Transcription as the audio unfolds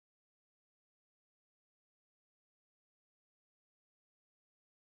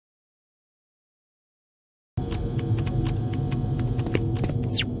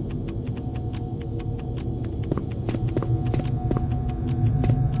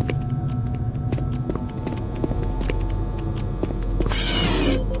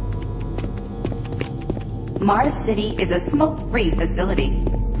Mars City is a smoke-free facility.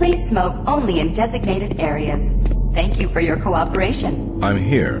 Please smoke only in designated areas. Thank you for your cooperation. I'm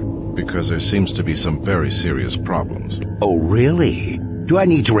here because there seems to be some very serious problems. Oh, really? Do I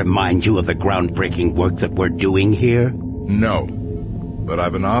need to remind you of the groundbreaking work that we're doing here? No. But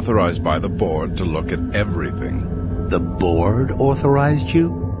I've been authorized by the board to look at everything. The board authorized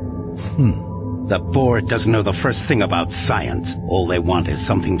you? The board doesn't know the first thing about science. All they want is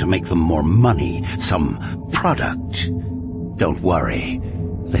something to make them more money, some product. Don't worry,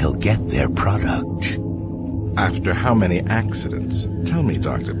 they'll get their product. After how many accidents? Tell me,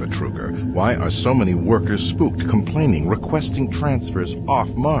 Dr. Betruger, why are so many workers spooked, complaining, requesting transfers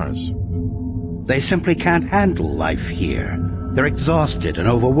off Mars? They simply can't handle life here. They're exhausted and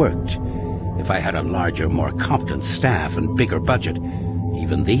overworked. If I had a larger, more competent staff and bigger budget,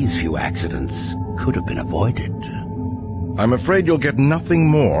 even these few accidents could have been avoided. I'm afraid you'll get nothing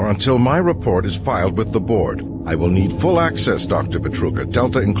more until my report is filed with the board. I will need full access, Dr. Betruger,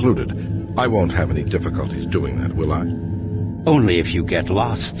 Delta included. I won't have any difficulties doing that, will I? Only if you get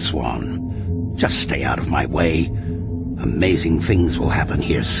lost, Swan. Just stay out of my way. Amazing things will happen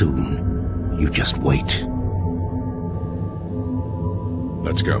here soon. You just wait.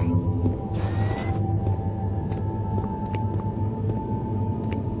 Let's go.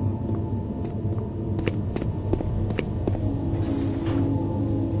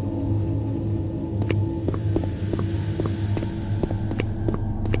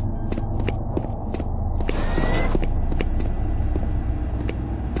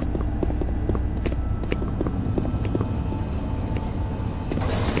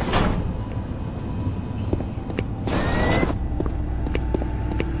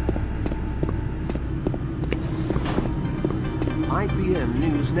 IBM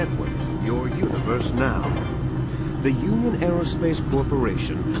News Network, your universe now. The Union Aerospace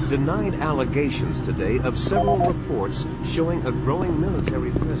Corporation denied allegations today of several reports showing a growing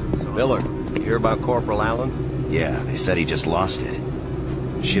military presence on... Miller, you hear about Corporal Allen? Yeah, they said he just lost it.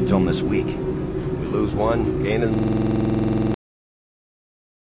 Shipped home this week. We lose one, gaining...